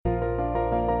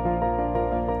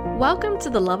Welcome to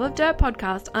the Love of Dirt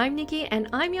podcast. I'm Nikki and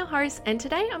I'm your host, and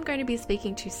today I'm going to be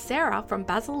speaking to Sarah from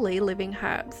Basil Lee Living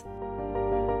Herbs.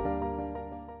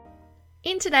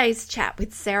 In today's chat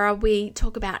with Sarah, we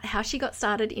talk about how she got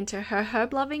started into her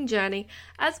herb loving journey,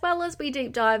 as well as we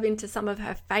deep dive into some of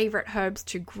her favourite herbs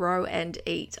to grow and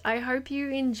eat. I hope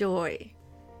you enjoy.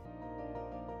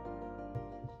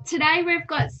 Today we've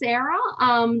got Sarah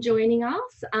joining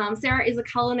us. Sarah is a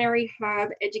culinary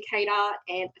herb educator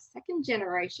and a second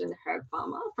generation herb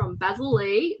farmer from Basil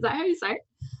Lee. Is that how you say it?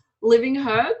 Living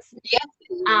Herbs. Yes.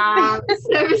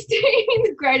 Servicing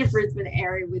the Greater Brisbane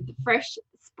area with the fresh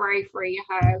spray-free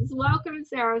herbs. Welcome,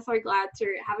 Sarah. I'm so glad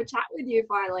to have a chat with you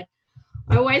finally.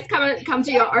 I always come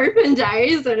to your open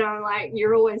days and I'm like,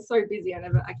 you're always so busy. I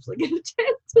never actually get a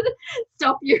chance to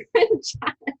stop you and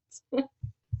chat.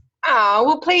 Oh,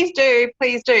 well, please do.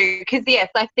 Because, yes,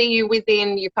 I see you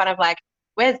within, you're kind of like,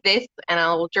 where's this? And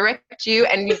I'll direct you.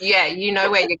 And, yeah, you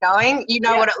know where you're going. You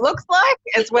know what it looks like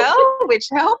as well, which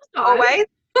helps always.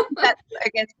 That's, I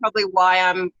guess, probably why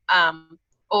I'm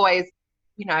always,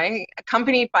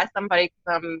 accompanied by somebody,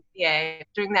 because I'm,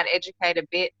 doing that educator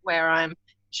bit where I'm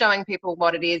showing people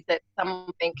what it is that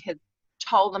something has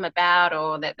told them about,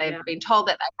 or that they've been told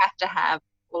that they have to have,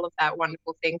 all of that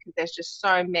wonderful thing, because there's just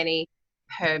so many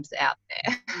herbs out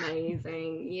there.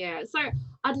 Amazing. Yeah. So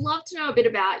I'd love to know a bit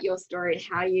about your story and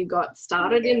how you got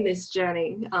started in this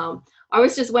journey.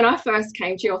 When I first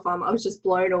came to your farm, I was just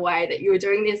blown away that you were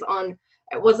doing this on,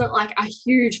 it wasn't like a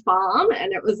huge farm,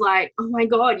 and it was like, oh my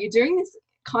God, you're doing this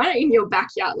kind of in your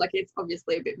backyard. Like, it's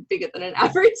obviously a bit bigger than an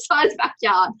average size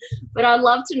backyard, but I'd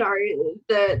love to know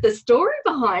the story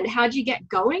behind how'd you get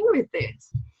going with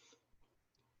this?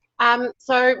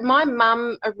 So my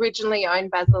mum originally owned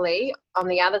Basil Lee on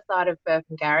the other side of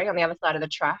Burpengary, on the other side of the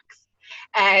tracks.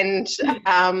 And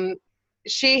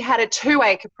she had a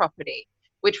 2-acre property,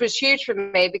 which was huge for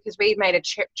me because we made a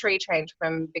tree change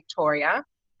from Victoria.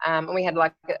 And we had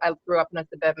I grew up in a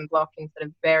suburban block in sort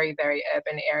of very, very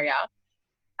urban area.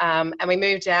 And we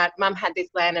moved out. Mum had this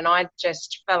land and I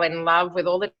just fell in love with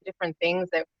all the different things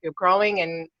that we were growing,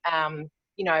 and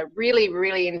really,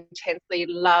 really intensely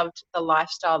loved the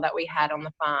lifestyle that we had on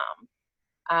the farm.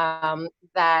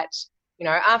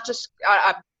 After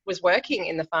I was working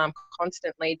in the farm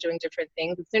constantly doing different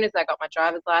things. As soon as I got my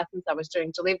driver's license, I was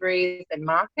doing deliveries and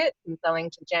markets and selling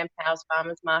to Jam Powell's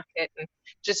Farmers Market, and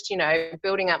just,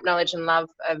 building up knowledge and love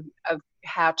of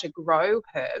how to grow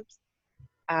herbs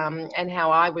and how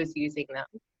I was using them.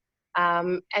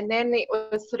 And then it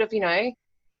was sort of, I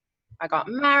got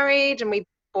married and we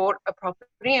bought a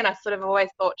property, and I sort of always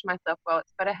thought to myself, well,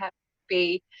 it's got to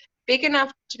be big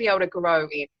enough to be able to grow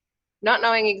in, not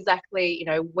knowing exactly,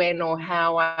 when or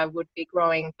how I would be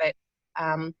growing. But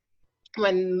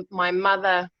when my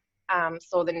mother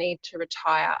saw the need to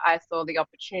retire, I saw the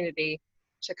opportunity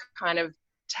to kind of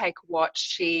take what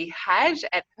she had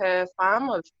at her farm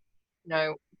of,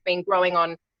 been growing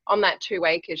on that 2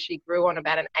 acres. She grew on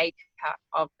about an acre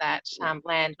of that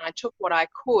land, and I took what I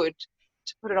could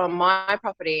to put it on my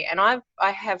property. And I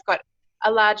have got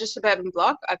a larger suburban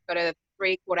block. I've got a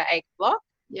 3/4 acre block.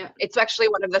 Yeah, it's actually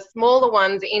one of the smaller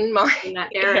ones in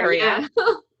that area.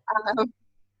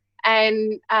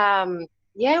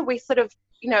 We sort of,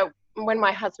 when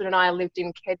my husband and I lived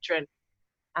in Kedron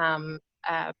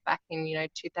back in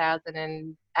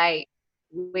 2008,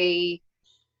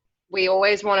 we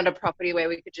always wanted a property where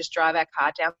we could just drive our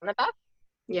car down the back.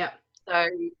 Yeah. So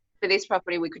for this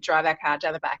property, we could drive our car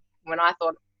down the back. When I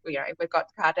thought, we've got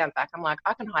the car down the back, I'm like,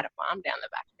 I can hide a farm down the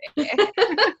back there.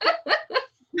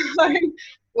 So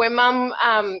when Mum,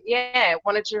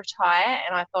 wanted to retire,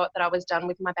 and I thought that I was done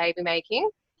with my baby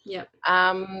making,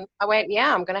 I went,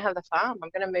 I'm going to have the farm. I'm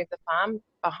going to move the farm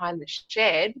behind the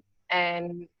shed,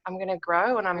 and I'm going to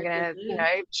grow, and I'm going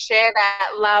to, share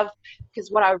that love,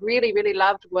 because what I really, really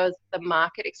loved was the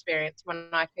market experience when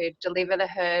I could deliver the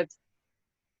herbs.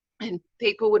 And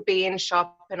people would be in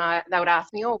shop and they would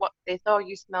ask me, what's this? Oh,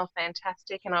 you smell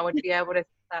fantastic. And I would be able to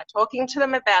start talking to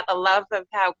them about the love of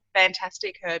how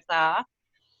fantastic herbs are,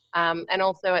 and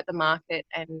also at the market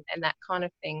and that kind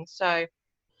of thing. So,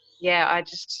 I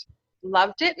just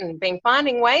loved it and been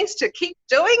finding ways to keep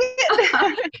doing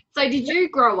it. So did you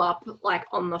grow up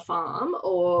on the farm,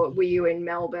 or were you in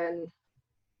Melbourne?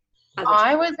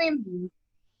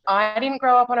 I didn't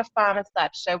grow up on a farm as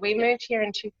such. So we moved here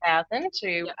in 2000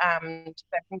 to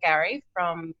Burpengary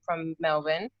from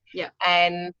Melbourne. Yeah.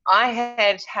 And I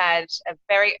had a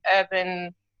very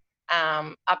urban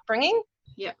upbringing.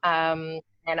 Yeah. And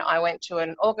I went to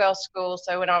an all-girls school.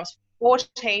 So when I was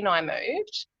 14, I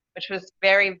moved, which was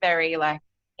very, very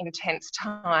intense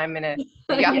time in a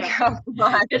younger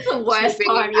life. It's the worst be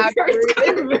time you've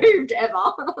ever moved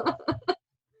ever.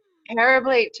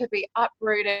 Terribly to be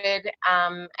uprooted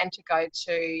and to go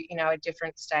to, you know, a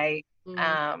different state.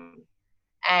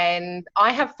 And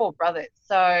I have 4 brothers,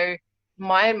 so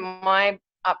my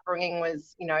upbringing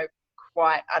was, you know,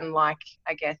 quite unlike,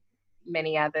 I guess,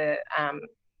 many other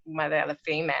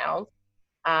females,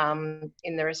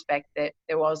 in the respect that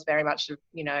there was very much of,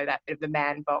 you know, that bit of a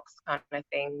man box kind of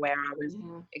thing where I was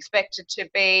expected to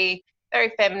be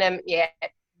very feminine, yet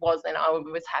wasn't. I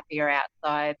was happier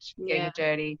outside getting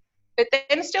dirty, but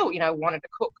then still, you know, wanted to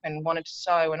cook and wanted to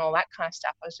sew and all that kind of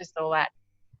stuff. I was just all that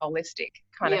holistic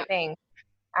kind of thing.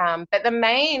 But the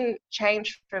main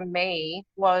change for me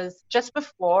was just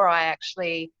before I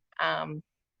actually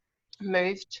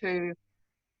moved to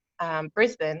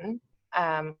Brisbane,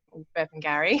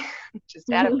 Burpengary,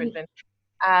 just out of Brisbane,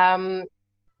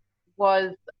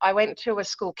 was I went to a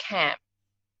school camp.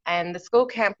 And the school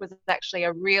camp was actually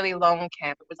a really long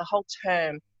camp. It was a whole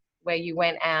term where you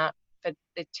went out for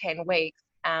the 10 weeks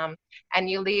and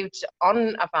you lived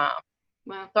on a farm.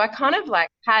 Wow. So I kind of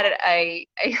like had a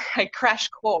crash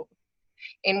course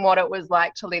in what it was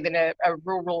like to live in a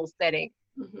rural setting.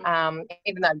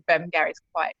 Even though Burpengary is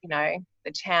quite, you know,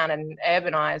 the town and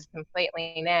urbanised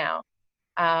completely now,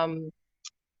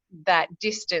 that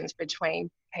distance between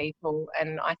people,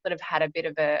 and I sort of had a bit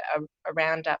of a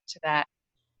roundup to that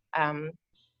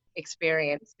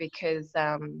experience, because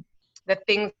the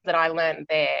things that I learned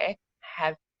there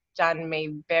have done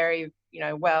me very, you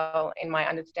know, well in my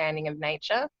understanding of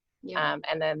nature,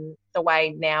 and then the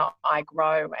way now I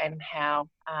grow and how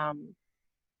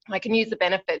I can use the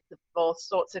benefits of all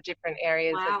sorts of different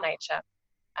areas of nature.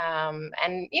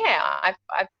 And yeah, I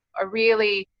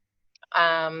really,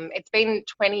 it's been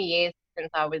 20 years since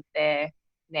I was there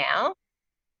now.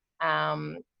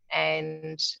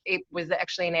 And it was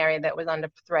actually an area that was under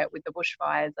threat with the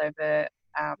bushfires over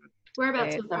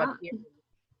whereabouts was that?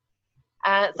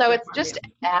 So it's just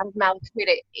out of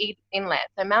Mallacoota Inlet.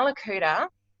 So Mallacoota.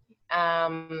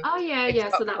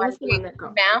 So that was the one that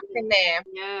got mouth in there.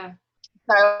 Yeah.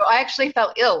 So I actually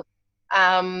felt ill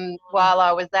while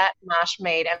I was at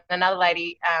Marshmead, and another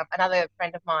lady, another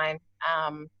friend of mine,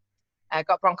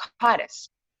 got bronchitis.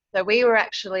 So we were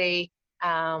actually,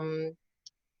 the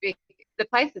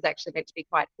place is actually meant to be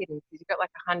quite hidden, because you've got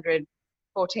like 100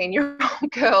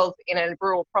 14-year-old girls in a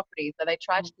rural property, so they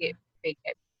tried to be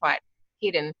kept quite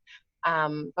hidden.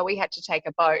 But we had to take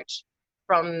a boat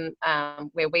from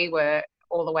where we were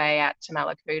all the way out to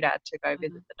Mallacoota to go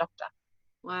visit the doctor.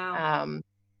 Wow.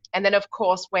 And then, of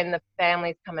course, when the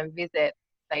families come and visit,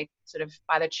 they sort of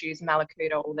either choose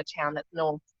Mallacoota or the town that's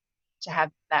north to have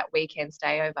that weekend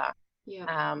stay over.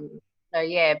 Yeah. So,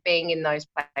 yeah, being in those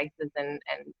places and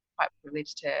quite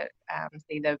privileged to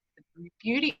see the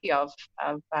beauty of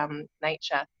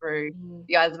nature through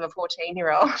the eyes of a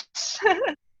 14-year-old.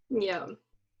 Yeah.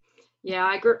 Yeah,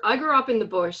 I grew up in the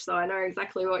bush, so I know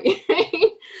exactly what you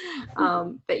mean.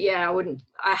 But yeah,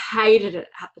 I hated it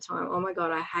at the time. Oh my God,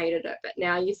 I hated it. But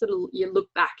now you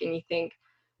look back and you think,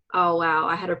 oh wow,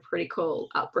 I had a pretty cool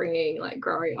upbringing, like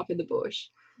growing up in the bush.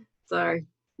 So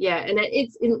yeah, and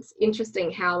it's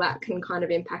interesting how that can kind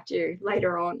of impact you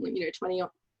later on, you know,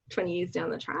 20 years down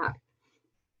the track.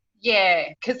 Yeah,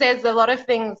 because there's a lot of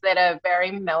things that are very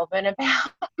Melbourne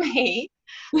about me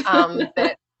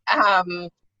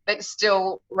that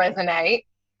still resonate,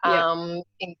 in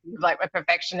like a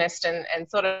perfectionist and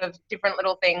sort of different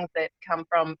little things that come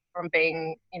from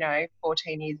being, you know,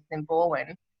 14 years in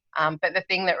Balwyn. But the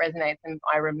thing that resonates and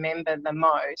I remember the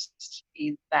most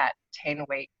is that 10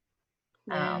 weeks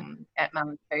at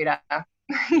Mallacoota,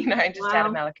 you know, just out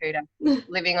of Mallacoota,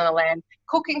 living on the land,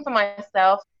 cooking for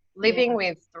myself, living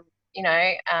with, you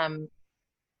know,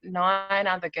 9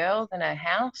 other girls in a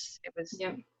house. It was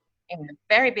a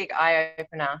very big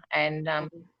eye-opener, and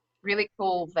really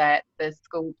cool that the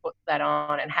school puts that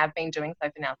on and have been doing so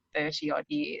for now 30-odd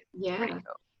years. Yeah, pretty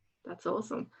cool. That's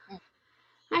awesome.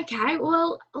 Okay,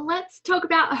 well, let's talk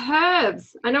about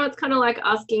herbs. I know it's kind of like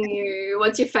asking you,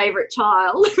 what's your favourite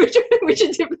child? which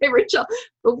is your favourite child?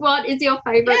 But what is your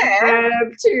favourite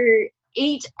herb to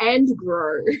eat and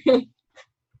grow?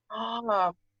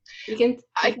 You can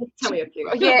tell me a few.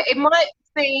 Yeah, it might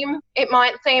seem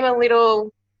a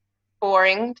little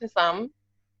boring to some,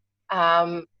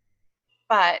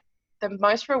 but the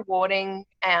most rewarding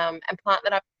and plant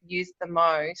that I've used the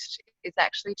most is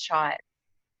actually chives.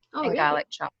 And garlic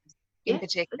chives in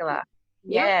particular.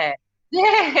 Yeah,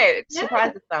 it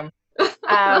surprises some.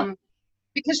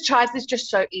 Because chives is just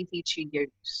so easy to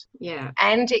use. Yeah.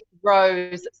 And it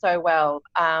grows so well.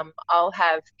 I'll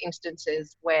have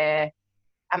instances where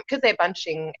because they're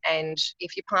bunching, and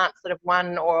if you plant sort of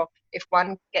one, or if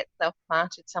one gets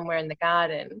self-planted somewhere in the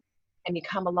garden and you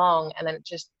come along and then it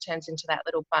just turns into that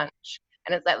little bunch,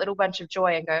 and it's that little bunch of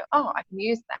joy, and go, oh, I can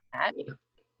use that.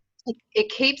 It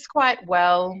keeps quite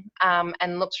well,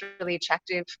 and looks really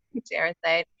attractive, dare I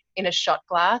say it, in a shot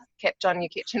glass kept on your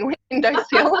kitchen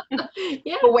windowsill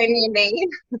for when you need.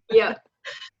 Yeah.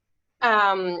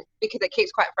 Because it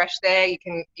keeps quite fresh there. You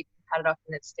can cut it off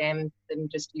in its stems and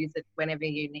just use it whenever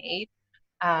you need.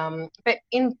 But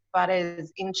in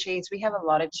butters, in cheese, we have a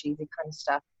lot of cheesy kind of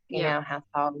stuff in our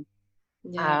household.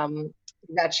 Yeah.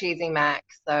 We've got cheesy mac,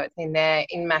 so it's in there,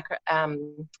 in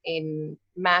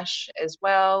mash as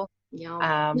well.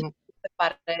 Yum. The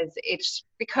butters, it's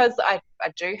because I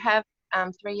do have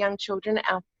 3 young children.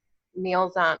 Our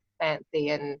meals aren't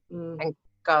fancy and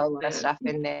got a lot of stuff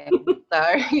in there. So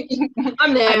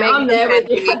I'm there with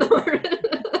you.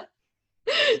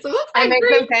 So what's I make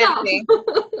them fancy?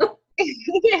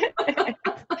 Yeah,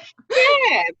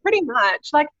 pretty much.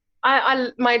 Like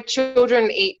my children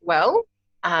eat well,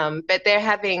 but they're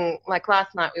having, like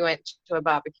last night we went to a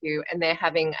barbecue and they're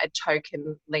having a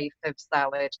token leaf of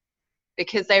salad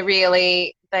because they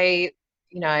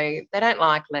don't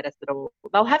like lettuce at all.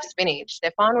 They'll have spinach.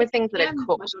 They're fine with things that are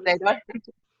cooked. They don't.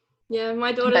 Yeah,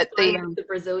 my daughter's fine with the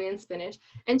Brazilian spinach.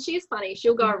 And she's funny.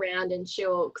 She'll go around and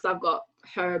because I've got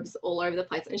herbs all over the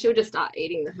place, and she'll just start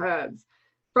eating the herbs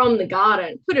from the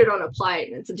garden, put it on a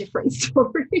plate, and it's a different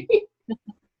story.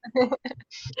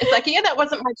 It's like, that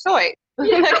wasn't my choice.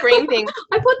 That green thing.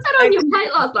 I put that on your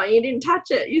plate last night. You didn't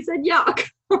touch it. You said yuck.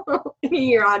 And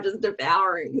here I just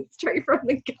devouring straight from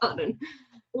the garden.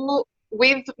 Well,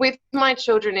 with my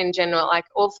children in general, like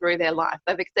all through their life,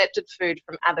 they've accepted food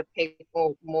from other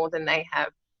people more than they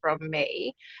have from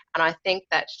me, and I think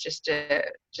that's just a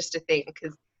thing,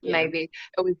 because maybe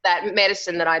it was that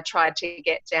medicine that I tried to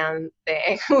get down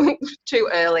there too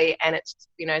early, and it's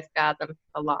scarred them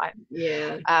for life.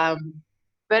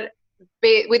 But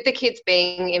with the kids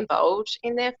being involved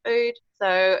in their food,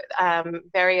 so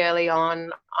very early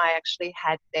on I actually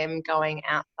had them going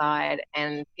outside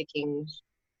and picking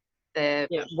the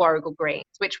warrigal greens,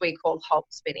 which we call whole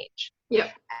spinach.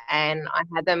 And I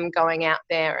had them going out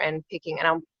there and picking, and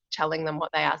I'm telling them what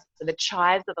they are. So the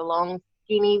chives are the long,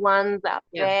 skinny ones up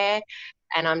there,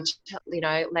 and I'm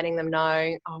letting them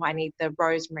know, I need the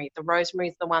rosemary. The rosemary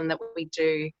is the one that we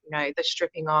do, the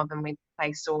stripping of, and we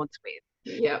play swords with.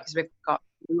 Because we've got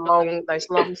those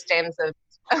long stems of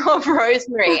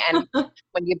rosemary, and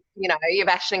when you're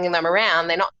bashing them around,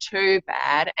 they're not too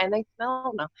bad, and they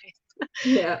smell nice.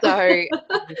 So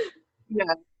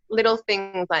little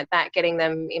things like that, getting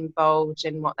them involved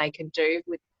in what they can do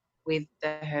with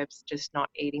the herbs, just not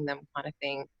eating them kind of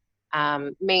thing,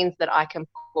 means that I can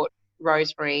put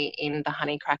rosemary in the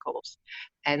honey crackles,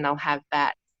 and they'll have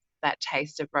that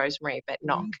taste of rosemary but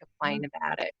not complain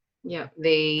about it.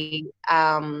 The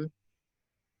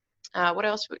what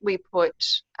else? We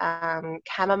put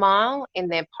chamomile in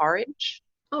their porridge.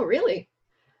 Oh, really?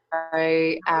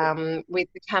 So with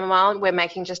the chamomile, we're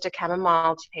making just a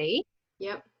chamomile tea.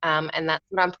 And that's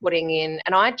what I'm putting in.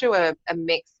 And I do a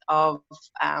mix of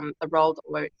the rolled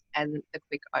oats and the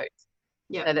quick oats,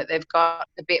 so that they've got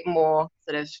a bit more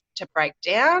sort of to break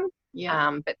down.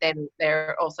 But then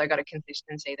they're also got a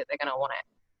consistency that they're going to want it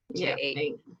to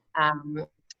eat.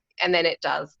 And then it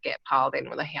does get piled in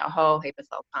with a whole heap of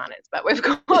sultanas. But we've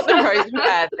got the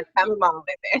rosemary, the chamomile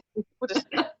in there. We'll just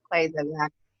play them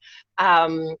that.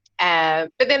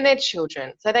 But then they're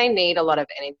children, so they need a lot of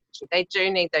energy. They do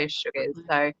need those sugars.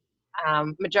 So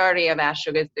majority of our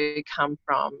sugars do come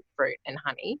from fruit and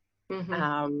honey.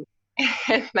 And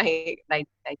they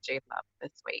do love the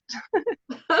sweet.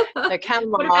 So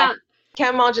chamomile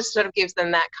just sort of gives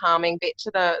them that calming bit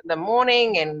to the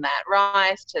morning, and that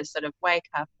rice to sort of wake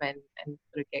up and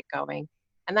sort of get going.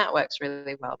 And that works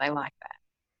really well. They like that.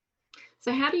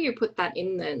 So how do you put that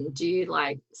in then? Do you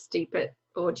steep it,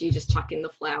 or do you just chuck in the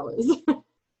flowers?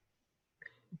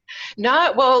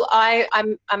 No, well, I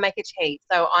make a tea.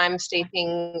 So I'm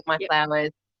steeping my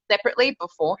flowers separately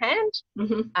beforehand,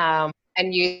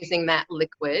 and using that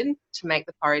liquid to make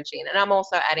the porridge in. And I'm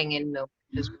also adding in milk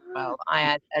as well. I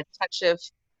add a touch of,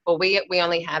 we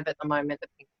only have at the moment the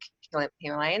pink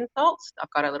Himalayan salts. I've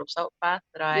got a little salt bath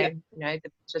that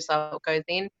the salt goes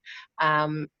in,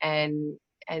 and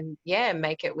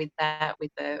make it with that,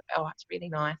 it's really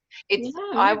nice.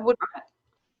 I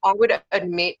would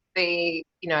admit the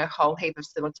whole heap of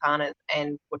sultanas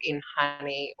and put in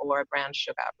honey or a brown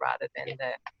sugar rather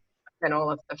than all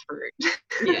of the fruit.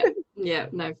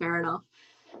 No, fair enough.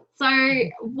 So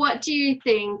what do you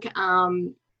think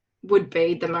would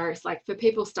be the most, like, for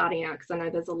people starting out, because I know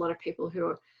there's a lot of people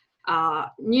who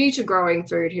are new to growing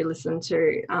food who listen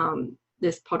to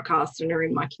this podcast and are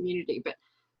in my community, but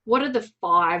what are the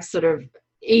 5 sort of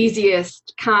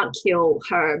easiest can't kill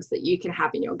herbs that you can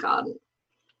have in your garden?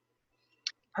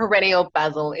 Perennial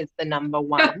basil is the number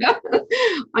one.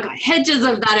 I got hedges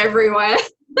of that everywhere.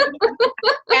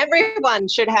 Everyone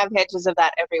should have hedges of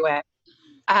that everywhere.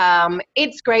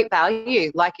 It's great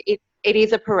value. Like it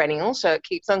is a perennial, so it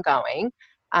keeps on going.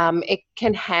 It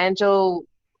can handle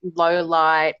low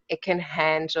light. It can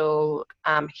handle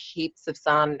heaps of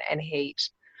sun and heat.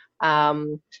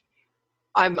 I'm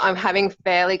having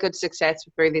fairly good success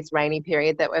through this rainy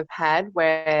period that we've had,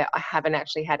 where I haven't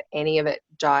actually had any of it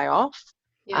die off.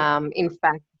 Yeah. In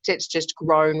fact, it's just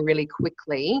grown really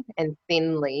quickly and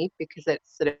thinly because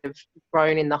it's sort of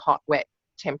grown in the hot, wet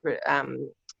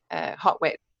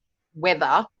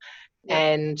weather, Yeah.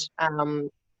 and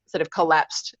sort of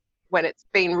collapsed when it's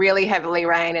been really heavily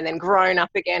rain, and then grown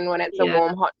up again when it's a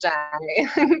warm, hot day.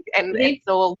 And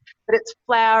it's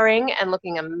flowering and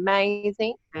looking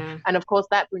amazing. Yeah. And of course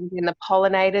that brings in the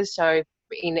pollinators. So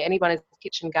in anybody's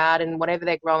kitchen garden, whatever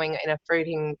they're growing in a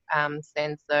fruiting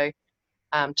sense, so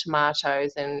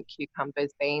tomatoes and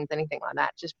cucumbers, beans, anything like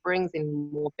that, just brings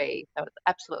in more bees. So it's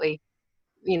absolutely,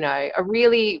 a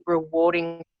really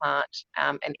rewarding plant,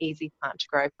 an easy plant to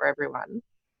grow for everyone,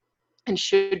 and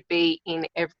should be in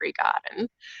every garden.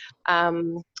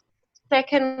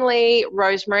 Secondly,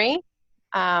 rosemary.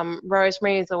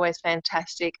 Rosemary is always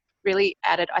fantastic. Really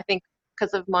added, I think,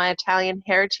 because of my Italian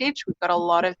heritage, we've got a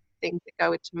lot of things that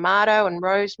go with tomato and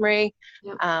rosemary.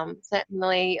 Yep.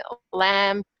 Certainly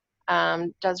lamb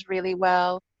does really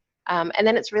well. And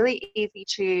then it's really easy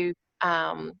to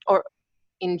or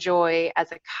enjoy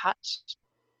as a cut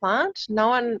plant. No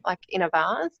one, like in a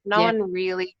vase, no one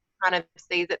really kind of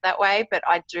sees it that way, but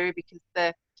I do, because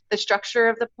the structure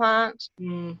of the plant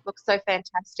looks so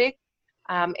fantastic.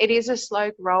 It is a slow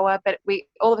grower, but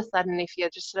all of a sudden, if you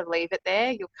just sort of leave it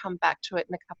there, you'll come back to it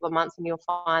in a couple of months and you'll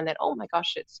find that, oh my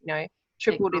gosh, it's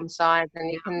tripled in size,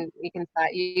 and you can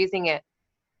start using it.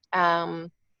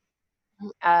 And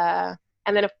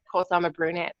then of course I'm a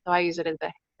brunette, so I use it as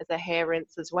a hair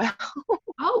rinse as well.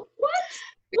 Oh,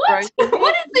 what is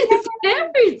this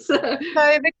hair rinse? So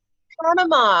the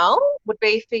chamomile would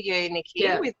be for you, Nikki,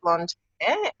 with blonde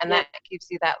hair, and that gives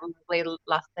you that lovely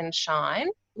luster and shine.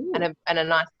 And a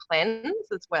nice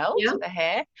cleanse as well to the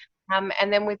hair.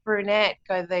 And then with brunette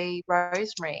go the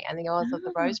rosemary and the oils of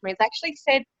the rosemary. It's actually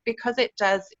said because it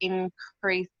does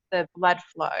increase the blood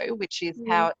flow, which is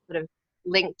how it's sort of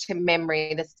linked to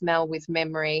memory, the smell with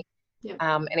memory,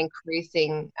 and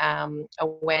increasing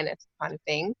awareness kind of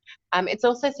thing. It's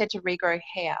also said to regrow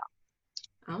hair,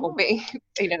 or be,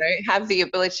 have the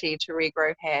ability to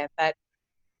regrow hair. But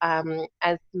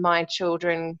as my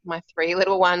 3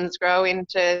 little ones grow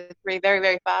into 3 very,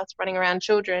 very fast running around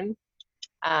children,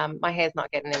 my hair's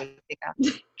not getting any thicker.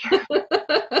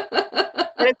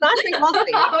 But it's nice and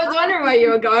glossy. I was wondering where you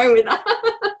were going with that.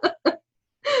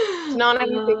 It's not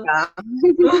any thicker.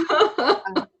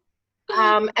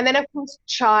 And then of course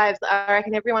chives. I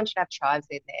reckon everyone should have chives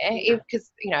in there,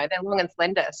 because they're long and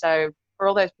slender. So for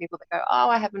all those people that go, oh,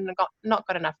 I haven't not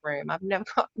got enough room, I've never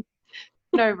got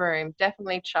no room,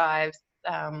 definitely chives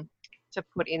to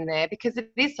put in there, because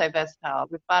it is so versatile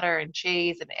with butter and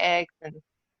cheese and eggs, and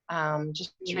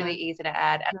just really easy to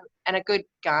add, and a good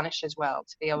garnish as well,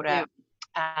 to be able to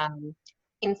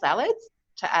in salads,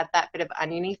 to add that bit of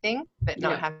oniony thing, but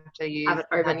not have to use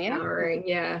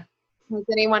onion. Has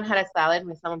anyone had a salad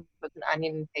where someone puts an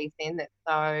onion and peas in that's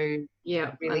so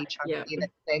really chunky that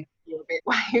they're a bit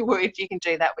wayward? You can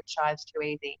do that with chives too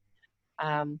easy,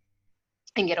 and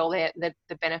get all the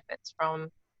benefits from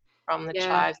the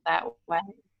chives that way.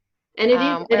 And it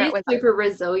is super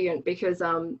resilient, because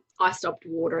I stopped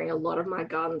watering a lot of my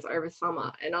gardens over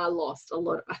summer, and I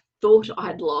thought I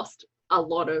had lost a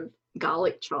lot of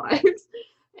garlic chives,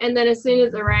 and then as soon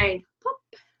as it rained, pop,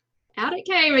 out it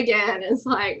came again. It's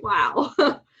like, wow.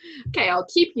 Okay, I'll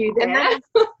keep you there.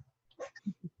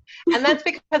 And that's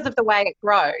because of the way it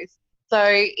grows. So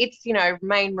its,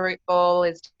 main root ball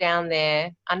is down there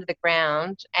under the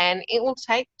ground, and it will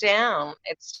take down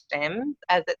its stems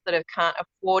as it sort of can't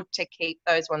afford to keep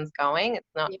those ones going.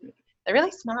 It's not. They're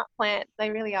really smart plants.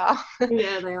 They really are.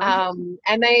 Yeah, they are.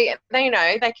 And they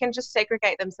they can just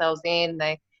segregate themselves in.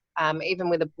 They even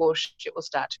with a bush, it will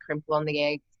start to crimple on the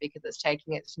eggs because it's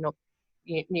taking its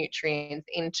nutrients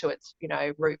into its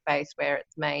root base where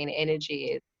its main energy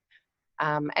is.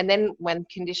 And then when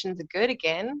conditions are good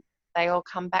again, they all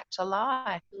come back to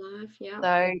life. Yeah.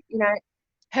 So,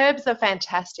 herbs are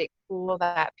fantastic for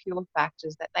that pure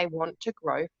factors that they want to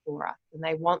grow for us, and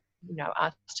they want, you know,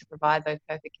 us to provide those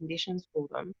perfect conditions for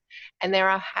them. And there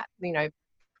are, you know,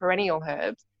 perennial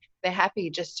herbs. They're happy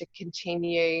just to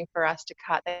continue for us to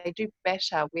cut. They do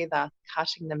better with us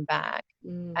cutting them back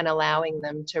and allowing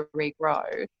them to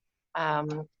regrow.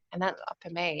 And that,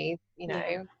 for me, you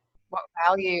know, what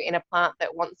value in a plant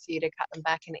that wants you to cut them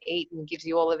back and eat and gives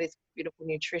you all of this beautiful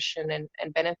nutrition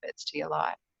and benefits to your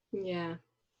life. Yeah.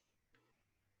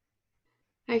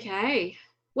 Okay.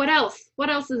 What else? What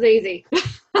else is easy?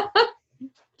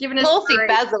 Given us Tulsi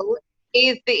basil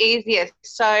is the easiest.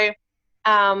 So,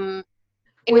 in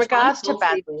which regards to Tulsi,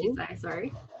 basil, did you say?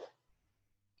 Sorry.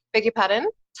 beg your pardon?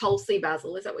 Tulsi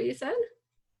basil, is that what you said?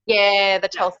 Yeah, the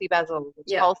Tulsi basil.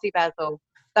 The Tulsi basil.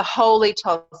 The holy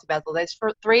Tulsi basil. There's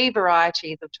 3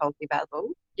 varieties of Tulsi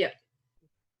basil. Yep.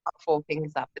 I'll 4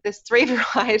 fingers up, but there's 3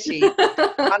 varieties.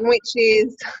 One which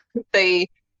is the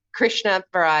Krishna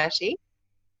variety,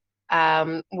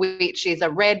 which is a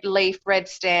red leaf, red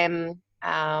stem,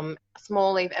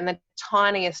 small leaf, and the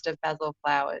tiniest of basil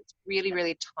flowers. Really,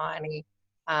 really tiny,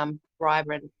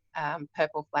 vibrant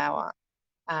purple flower.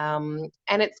 And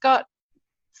it's got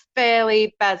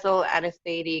fairly basil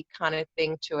aniseed kind of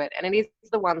thing to it. And it is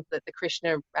the ones that the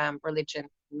Krishna religion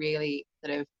really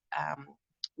sort of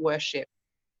worship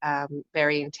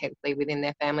very intensely within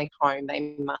their family home.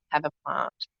 They must have a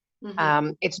plant.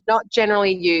 Mm-hmm. It's not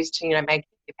generally used to, you know, make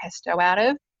a pesto out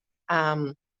of,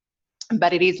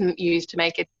 but it is used to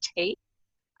make a tea.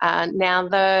 Now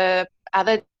the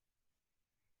other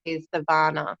is the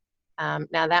Vana.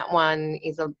 Now that one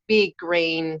is a big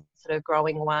green sort of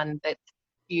growing one that's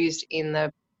used in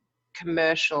the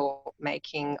commercial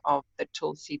making of the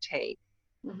Tulsi tea.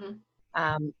 Mm-hmm.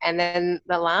 And then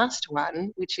the last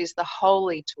one, which is the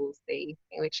holy Tulsi,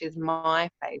 which is my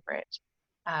favourite,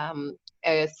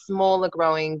 a smaller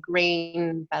growing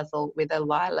green basil with a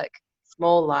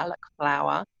small lilac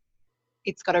flower.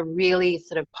 It's got a really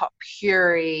sort of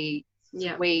puree,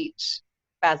 sweet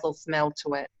basil smell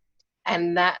to it.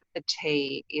 And that, the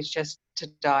tea, is just to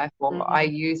die for. Mm-hmm. I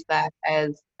use that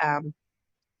as,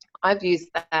 I've used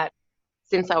that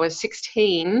since I was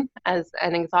 16 as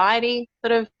an anxiety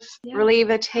sort of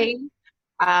reliever tea.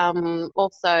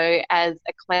 Also as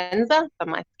a cleanser for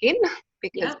my skin,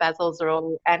 because basils are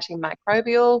all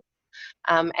antimicrobial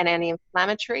and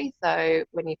anti-inflammatory. So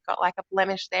when you've got like a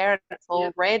blemish there and it's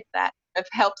all red, that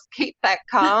helps keep that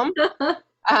calm.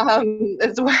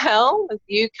 As well as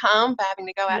you calm for having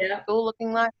to go out to school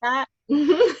looking like that.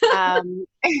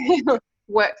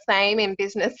 Work same in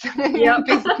business.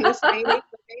 Business meetings.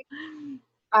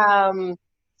 And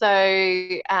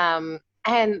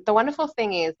the wonderful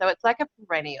thing is, so it's like a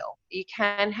perennial. You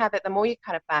can have it, the more you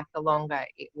cut it back, the longer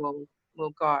it will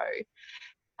go.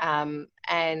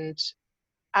 And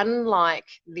unlike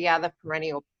the other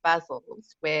perennial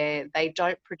basils where they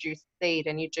don't produce seed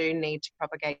and you do need to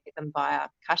propagate them via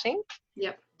cutting,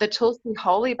 the Tulsi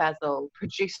holy basil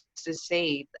produces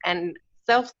seeds and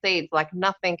self-seeds like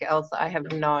nothing else I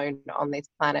have known on this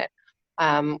planet.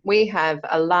 We have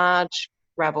a large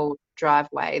gravel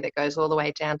driveway that goes all the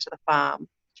way down to the farm,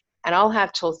 and I'll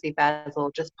have Tulsi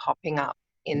basil just popping up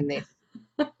in this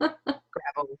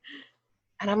gravel.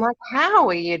 And I'm like, how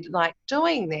are you like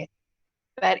doing this?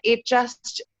 But it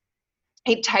takes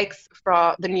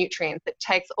from the nutrients. It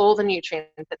takes all the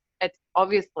nutrients. It's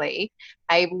obviously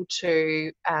able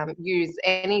to use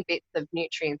any bits of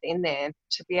nutrients in there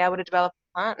to be able to develop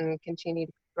a plant and continue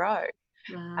to grow.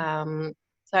 Wow.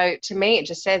 So to me, it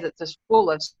just says it's just full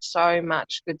of so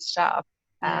much good stuff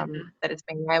that it's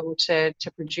being able to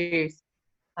produce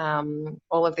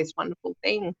all of this wonderful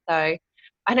thing. So,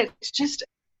 and it's just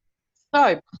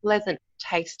so pleasant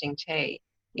tasting tea.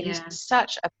 It is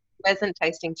such a pleasant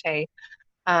tasting tea.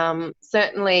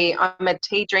 Certainly I'm a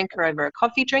tea drinker over a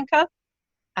coffee drinker,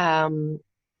 but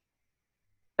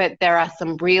there are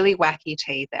some really wacky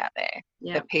teas out there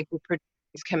that people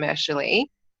produce commercially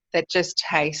that just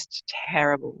taste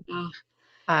terrible. And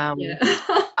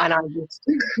I just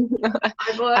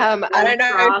I don't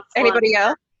know anybody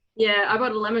else. Yeah, I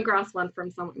bought a lemongrass one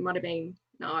from it might have been,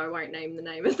 no, I won't name the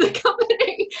name of the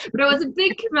company, but it was a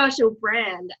big commercial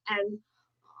brand, and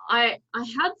I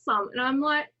had some and I'm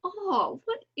like, oh,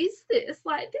 what is this?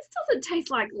 Like, this doesn't taste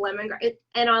like lemongrass.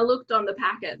 And I looked on the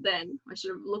packet then. I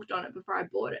should have looked on it before I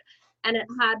bought it. And it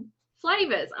had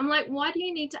flavors. I'm like, why do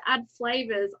you need to add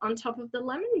flavors on top of the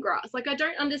lemongrass? Like, I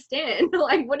don't understand.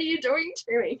 Like, what are you doing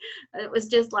to me? And it was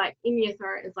just like in your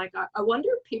throat. It's like, I wonder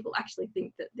if people actually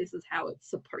think that this is how it's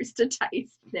supposed to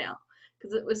taste now.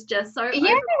 Because it was just so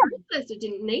overprocessed. It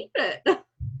didn't need it.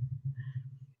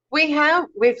 We've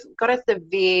got a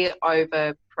severe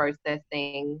over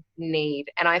processing need,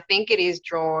 and I think it is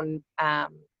drawn,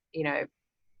 you know,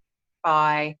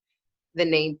 by the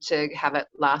need to have it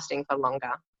lasting for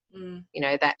longer. You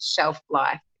know, that shelf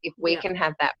life. If we can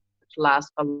have that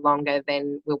last for longer,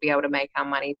 then we'll be able to make our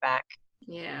money back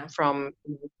from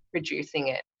producing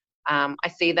it. I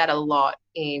see that a lot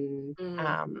in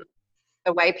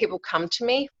the way people come to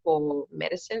me for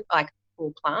medicine, like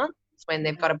for plants, when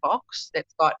they've got a box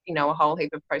that's got, you know, a whole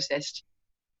heap of processed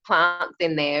plants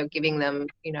in there, giving them,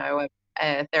 you know,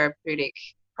 a therapeutic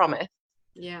promise.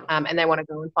 And they want to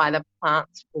go and buy the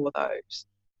plants for those.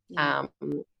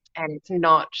 And it's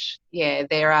not,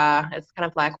 it's kind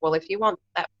of like, well, if you want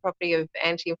that property of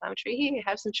anti-inflammatory, here,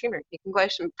 have some turmeric. You can grow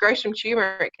some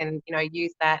turmeric and, you know,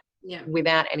 use that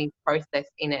without any process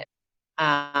in it.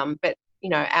 But, you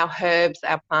know, our herbs,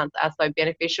 our plants are so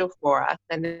beneficial for us,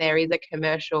 and there is a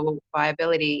commercial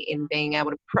viability in being able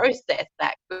to process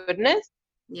that goodness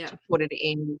to put it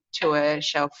into a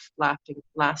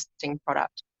shelf-lasting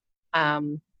product,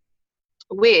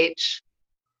 which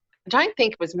I don't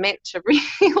think was meant to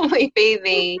really be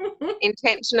the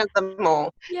intention of them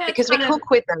all, because we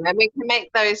cook with them and we can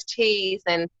make those teas,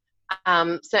 and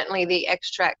certainly the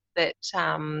extract that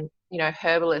you know,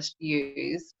 herbalists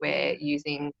use, we're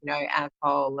using, you know,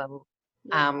 alcohol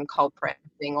and cold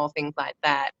pressing or things like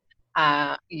that,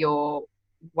 your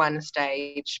one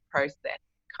stage process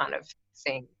kind of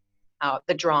thing,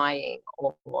 the drying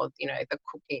or you know, the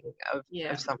cooking of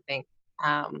something.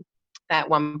 That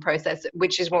one process,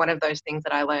 which is one of those things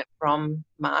that I learned from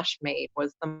marsh meat,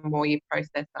 was the more you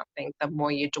process something, the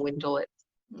more you dwindle its,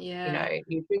 you know,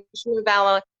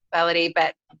 nutritional validity,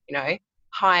 but, you know,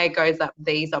 higher goes up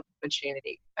these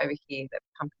opportunities over here that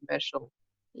become commercial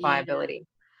viability.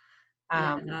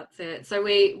 That's it. So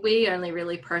we only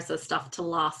really process stuff to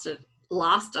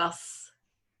last us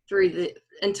through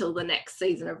until the next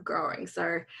season of growing.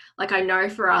 So, like, I know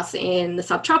for us in the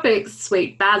subtropics,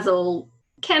 sweet basil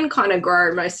can kind of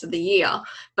grow most of the year,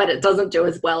 but it doesn't do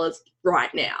as well as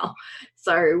right now.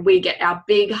 So we get our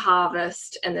big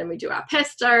harvest, and then we do our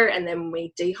pesto, and then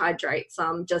we dehydrate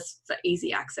some just for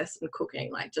easy access and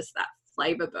cooking, like just that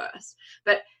flavor burst.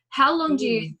 But how long do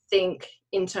you think,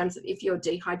 in terms of if you're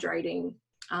dehydrating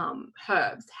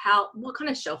herbs, what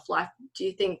kind of shelf life do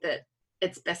you think that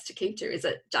it's best to keep to? Is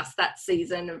it just that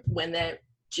season when they're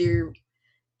due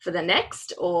for the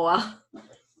next, or?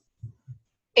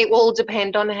 It will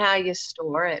depend on how you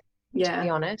store it, to be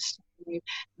honest.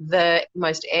 The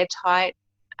most airtight,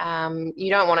 you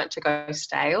don't want it to go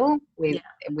stale with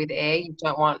air. You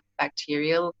don't want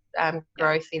bacterial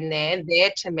growth in there.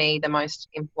 They're, to me, the most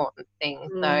important thing.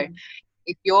 So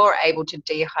if you're able to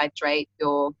dehydrate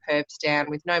your herbs down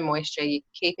with no moisture, you're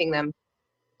keeping them,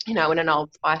 you know, in an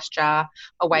old spice jar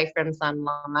away from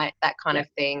sunlight, that kind of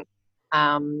thing.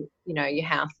 You know, your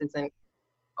house isn't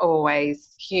always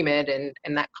humid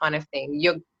and that kind of thing,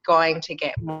 you're going to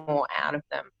get more out of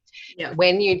them.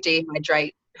 When you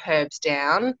dehydrate herbs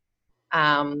down,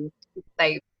 a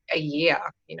year,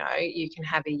 you know, you can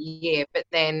have a year, but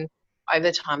then over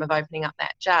the time of opening up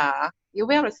that jar, you'll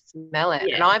be able to smell it.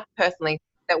 And I personally think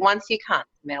that once you can't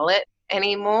smell it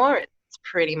anymore, it's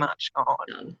pretty much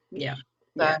gone.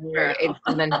 So it's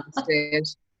understood.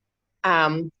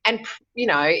 And, you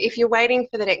know, if you're waiting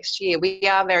for the next year, we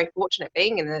are very fortunate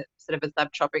being in a sort of a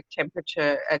subtropic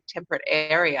temperate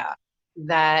area,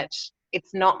 that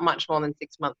it's not much more than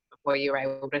 6 months before you're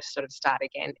able to sort of start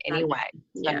again anyway.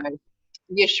 So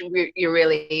you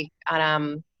really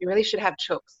should have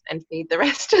chooks and feed the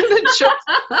rest of the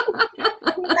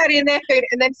chooks. Put that in their food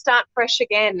and then start fresh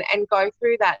again and go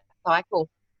through that cycle.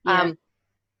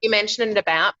 You mentioned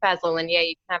about basil, and you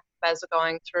can have basil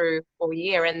going through all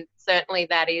year, and certainly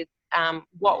that is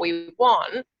what we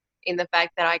want, in the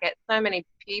fact that I get so many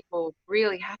people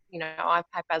really happy, you know, I've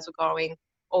had basil going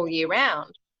all year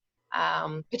round,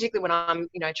 particularly when I'm,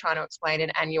 you know, trying to explain an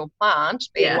annual plant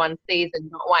being one season,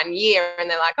 not 1 year, and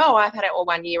they're like, oh, I've had it all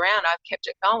 1 year round, I've kept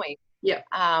it going.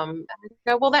 And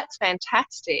I go, well, that's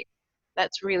fantastic.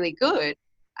 That's really good.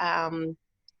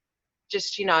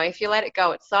 Just, you know, if you let it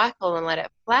go its cycle and let it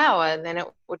flower, then it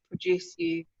would produce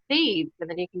you seeds, and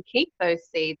then you can keep those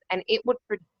seeds, and it would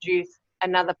produce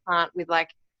another plant with like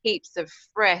heaps of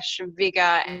fresh vigor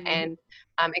and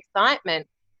excitement,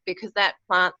 because that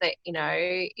plant that, you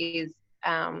know, is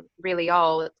really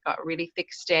old, it's got really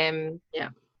thick stem,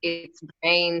 its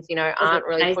veins, you know, aren't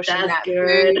really pushing that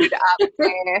food up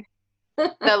there.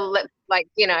 Like,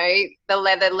 you know, the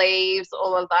leather leaves,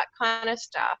 all of that kind of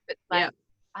stuff. It's like,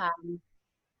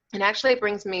 And actually it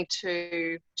brings me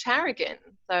to tarragon.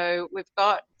 So we've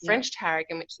got French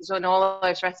tarragon, which is on all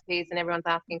those recipes, and everyone's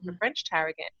asking for French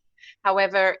tarragon.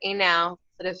 However, in our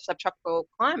sort of subtropical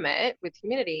climate with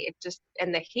humidity,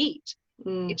 and the heat,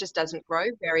 it just doesn't grow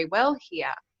very well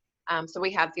here. So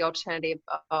we have the alternative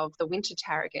of the winter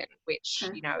tarragon, which,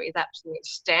 you know, is absolutely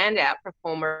a standout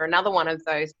performer. Another one of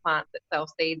those plants that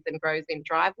self-seeds and grows in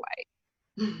driveway.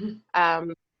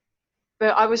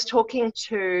 But I was talking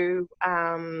to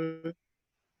the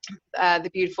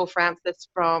beautiful Frances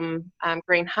from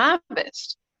Green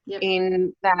Harvest,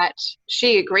 in that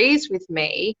she agrees with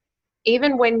me.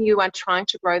 Even when you are trying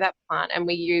to grow that plant, and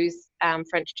we use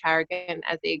French tarragon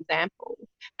as the example,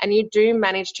 and you do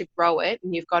manage to grow it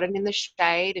and you've got it in the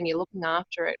shade and you're looking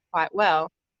after it quite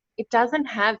well, it doesn't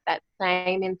have that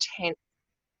same intense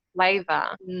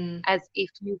flavour as if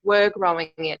you were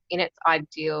growing it in its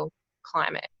ideal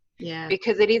climate. Yeah.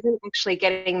 Because it isn't actually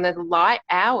getting the light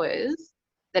hours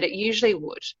that it usually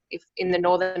would. If in the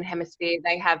northern hemisphere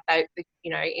they have,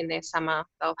 you know, in their summer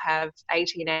they'll have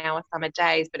 18-hour summer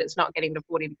days, but it's not getting to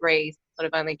 40 degrees,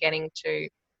 sort of only getting to, you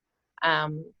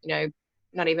know,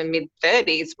 not even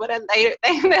mid-30s. What are they?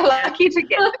 They're lucky to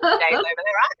get the days over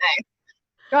there, aren't they?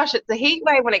 Gosh, it's a heat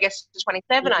wave when it gets to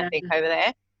 27, I think, over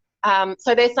there.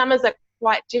 So their summers are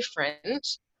quite different,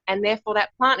 and therefore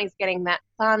that plant is getting that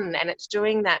sun, and it's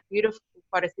doing that beautiful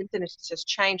photosynthesis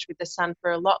change with the sun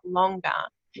for a lot longer.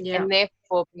 And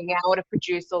therefore being able to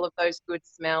produce all of those good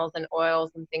smells and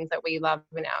oils and things that we love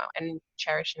and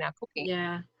cherish in our cooking.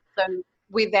 So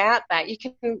without that, you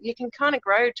can kind of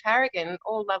grow tarragon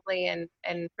all lovely and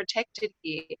protected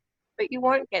here, but you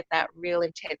won't get that real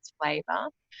intense flavour.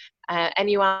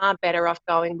 And you are better off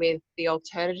going with the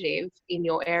alternative in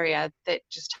your area that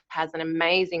just has an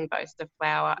amazing boast of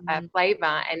flavour, and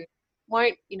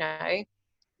won't, you know,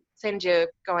 send you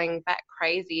going back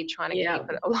crazy trying to keep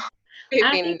it alive.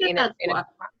 I think that's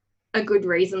a good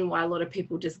reason why a lot of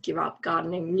people just give up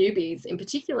gardening, newbies in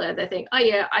particular. They think, oh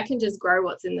yeah, I can just grow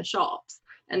what's in the shops,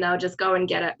 and they'll just go and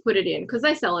get it, put it in, because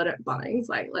they sell it at Bunnings,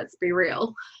 like, let's be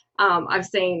real. I've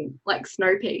seen like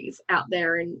snow peas out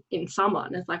there in summer,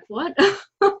 and it's like, what?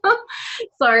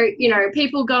 So, you know,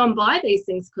 people go and buy these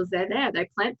things because they're there, they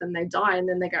plant them, they die, and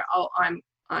then they go, oh, I'm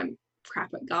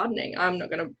crap at gardening, I'm not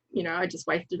going to, you know, I just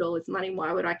wasted all this money,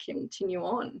 why would I continue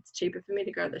on? It's cheaper for me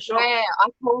to go to the shop. Yeah, I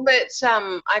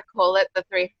call it the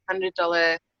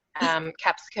 $300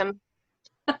 capsicum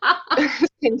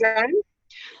syndrome.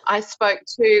 I spoke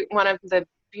to one of the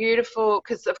beautiful,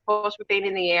 because of course we've been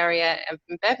in the area of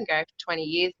Burpengary for 20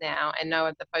 years now and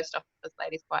know the post office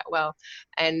ladies quite well,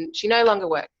 and she no longer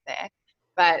works there,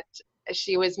 but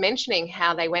she was mentioning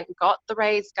how they went and got the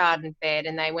raised garden bed,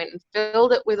 and they went and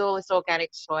filled it with all this organic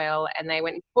soil, and they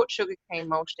went and put sugarcane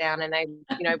mulch down, and they,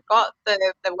 you know, got the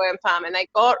worm farm, and they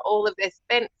got all of this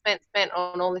spent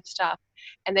on all this stuff,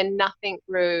 and then nothing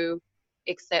grew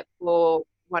except for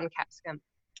one capsicum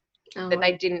that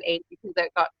they didn't eat because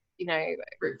it got, you know,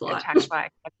 attacked by a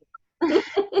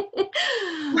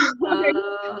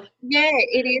yeah,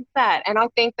 it is that. And I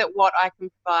think that what I can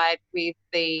provide with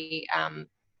the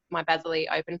my Basil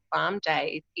Open Farm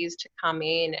days is to come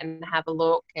in and have a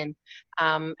look, and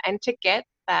to get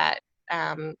that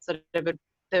sort of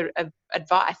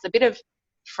advice, a bit of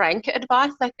frank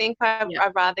advice. I think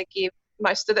I'd rather give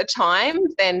most of the time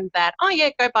than that, oh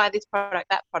yeah, go buy this product,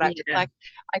 that product. It's like,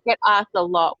 I get asked a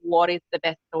lot, what is the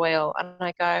best soil? And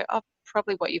I go, oh,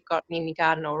 probably what you've got in your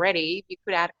garden already. You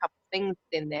could add a couple of things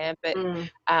in there, but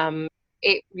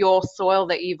your soil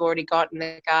that you've already got in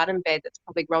the garden bed that's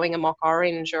probably growing a mock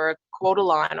orange or a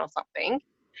cordyline or something,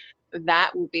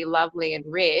 that will be lovely and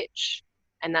rich,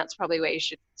 and that's probably where you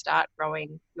should start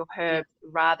growing your herbs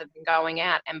rather than going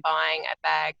out and buying a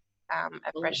bag of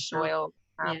fresh soil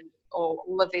or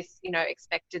all of this, you know,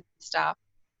 expected stuff.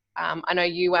 I know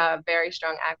you are a very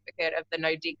strong advocate of the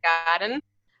no-dig garden.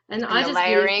 And I just use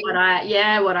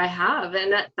what I have,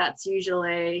 and that's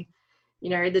usually, you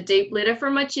know, the deep litter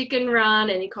from my chicken run,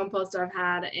 any compost I've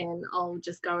had, and I'll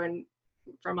just go and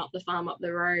from up the farm up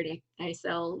the road, they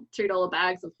sell $2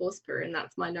 bags of horse poo, and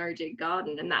that's my no-dig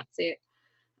garden, and that's it.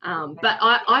 But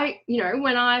I, you know,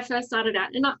 when I first started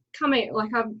out, and I've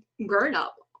grown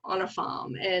up on a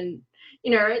farm, and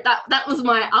you know, that was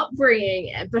my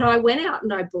upbringing, but I went out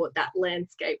and I bought that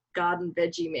landscape garden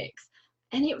veggie mix,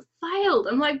 and it failed.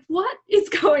 I'm like, what is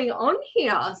going on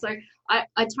here? So I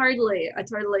totally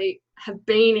have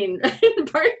been in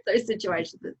both those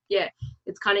situations. Yeah,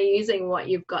 it's kind of using what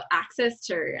you've got access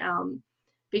to,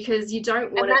 because you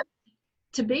don't want it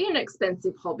to be an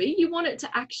expensive hobby. You want it to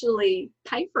actually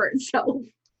pay for itself.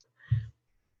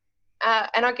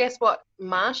 And I guess what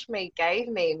Marshmead gave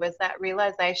me was that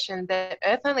realization that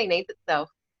Earth only needs itself.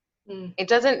 It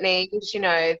doesn't need,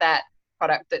 that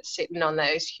product that's sitting on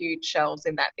those huge shelves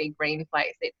in that big green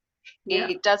place.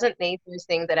 It doesn't need those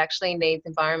things. That actually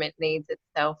environment needs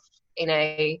itself in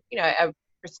a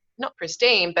not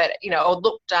pristine, but or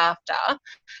looked after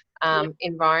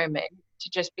environment to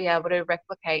just be able to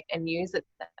replicate and use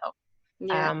itself.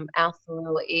 Our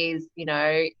soil is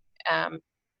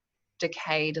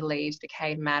decayed leaves,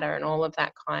 decayed matter, and all of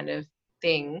that kind of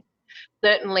thing.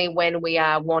 Certainly when we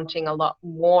are wanting a lot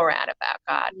more out of our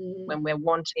garden, when we're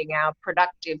wanting our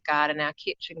productive garden, our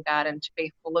kitchen garden to be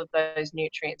full of those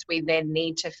nutrients, we then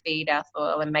need to feed our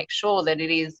soil and make sure that it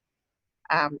is,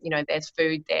 there's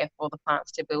food there for the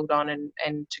plants to build on and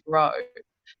to grow,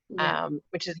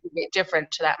 which is a bit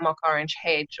different to that mock orange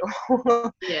hedge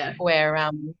where,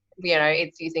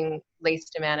 it's using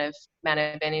least amount of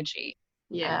energy.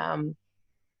 And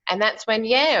that's when,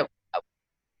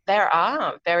 there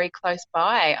are very close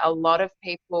by a lot of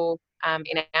people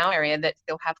in our area that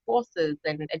still have horses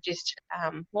and just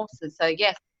horses. So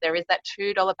yes, there is that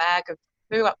 $2 bag of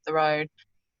poo up the road.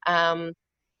 At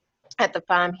the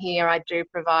farm here, I do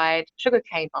provide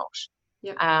sugarcane mulch.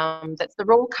 That's the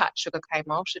raw cut sugarcane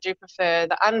mulch. I do prefer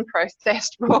the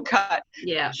unprocessed raw cut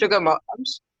sugar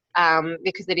mulch.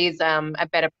 Because it is a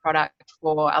better product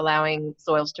for allowing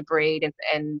soils to breed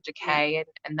and decay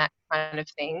and that kind of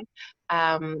thing.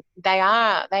 They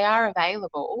are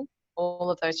available, all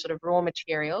of those sort of raw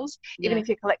materials, even if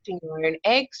you're collecting your own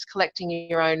eggs, collecting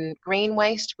your own green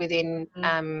waste within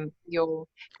and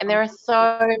there are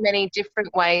so many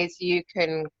different ways you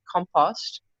can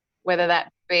compost, whether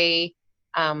that be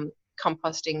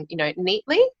composting,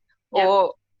 neatly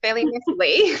or fairly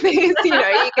messily. You can.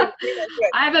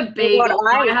 I have a beagle.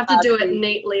 I have to do it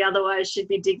neatly, otherwise she'd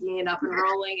be digging it up and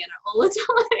rolling in it all the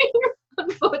time.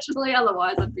 Unfortunately,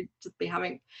 otherwise I'd just be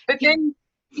having. But then,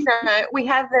 we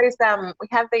have these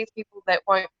people that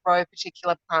won't grow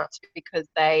particular plants because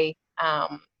they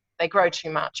grow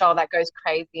too much. Oh, that goes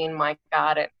crazy in my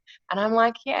garden. And I'm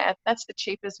like, that's the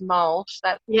cheapest mulch.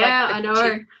 I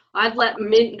know. I'd let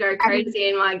mint go crazy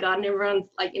in my garden. Everyone's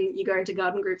like, you go into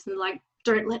garden groups and they're like,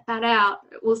 don't let that out,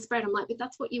 it will spread. I'm like, but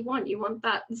that's what you want. You want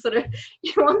that living.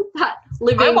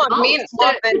 I want mint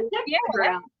more than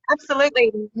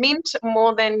absolutely mint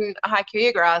more than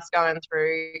Haikua grass going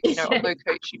through, a blue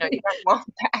cooch. You don't want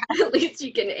that. At least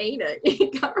you can eat it.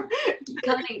 You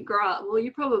can't eat grass. Well,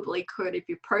 you probably could if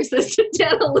you processed it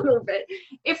down a little bit.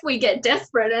 If we get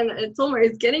desperate, and it's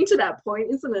almost getting to that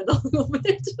point, isn't it? A little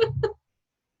bit.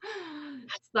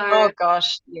 Oh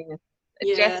gosh,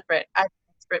 a desperate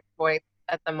point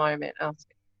at the moment.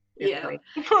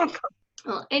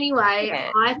 Well, anyway,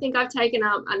 I think I've taken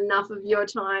up enough of your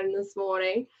time this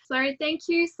morning. So thank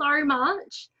you so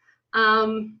much.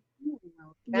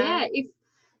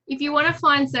 If you want to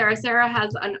find Sarah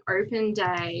has an open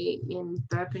day in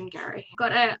Burpengary.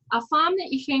 Got a farm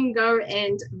that you can go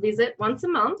and visit once a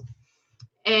month,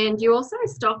 and you also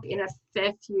stock in a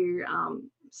fair few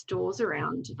stores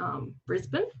around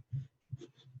Brisbane.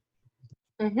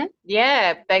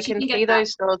 Yeah, they can see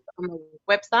those stores on the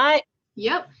website.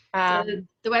 Yep. So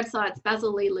the website's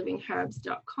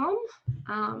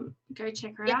basilleelivingherbs.com. Go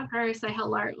check her out. Go say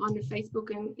hello on Facebook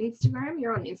and Instagram.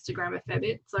 You're on Instagram a fair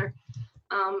bit. So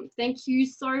thank you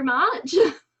so much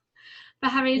for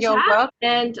having a chat. Welcome.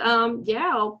 And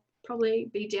I'll probably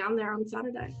be down there on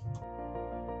Saturday.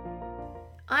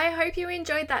 I hope you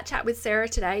enjoyed that chat with Sarah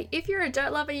today. If you're a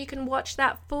dirt lover, you can watch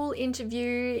that full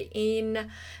interview in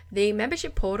the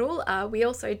membership portal. We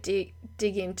also dig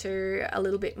into a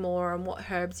little bit more on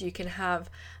what herbs you can have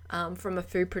from a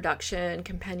food production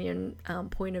companion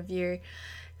point of view.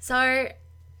 So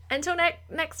until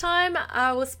next time,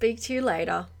 I will speak to you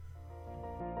later.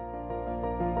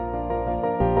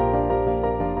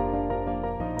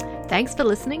 Thanks for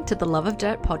listening to the Love of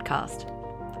Dirt podcast.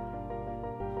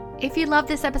 If you love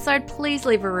this episode, please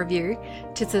leave a review.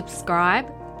 To subscribe,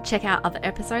 check out other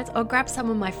episodes, or grab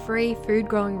some of my free food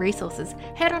growing resources,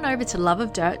 head on over to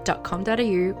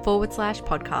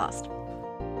loveofdirt.com.au/podcast.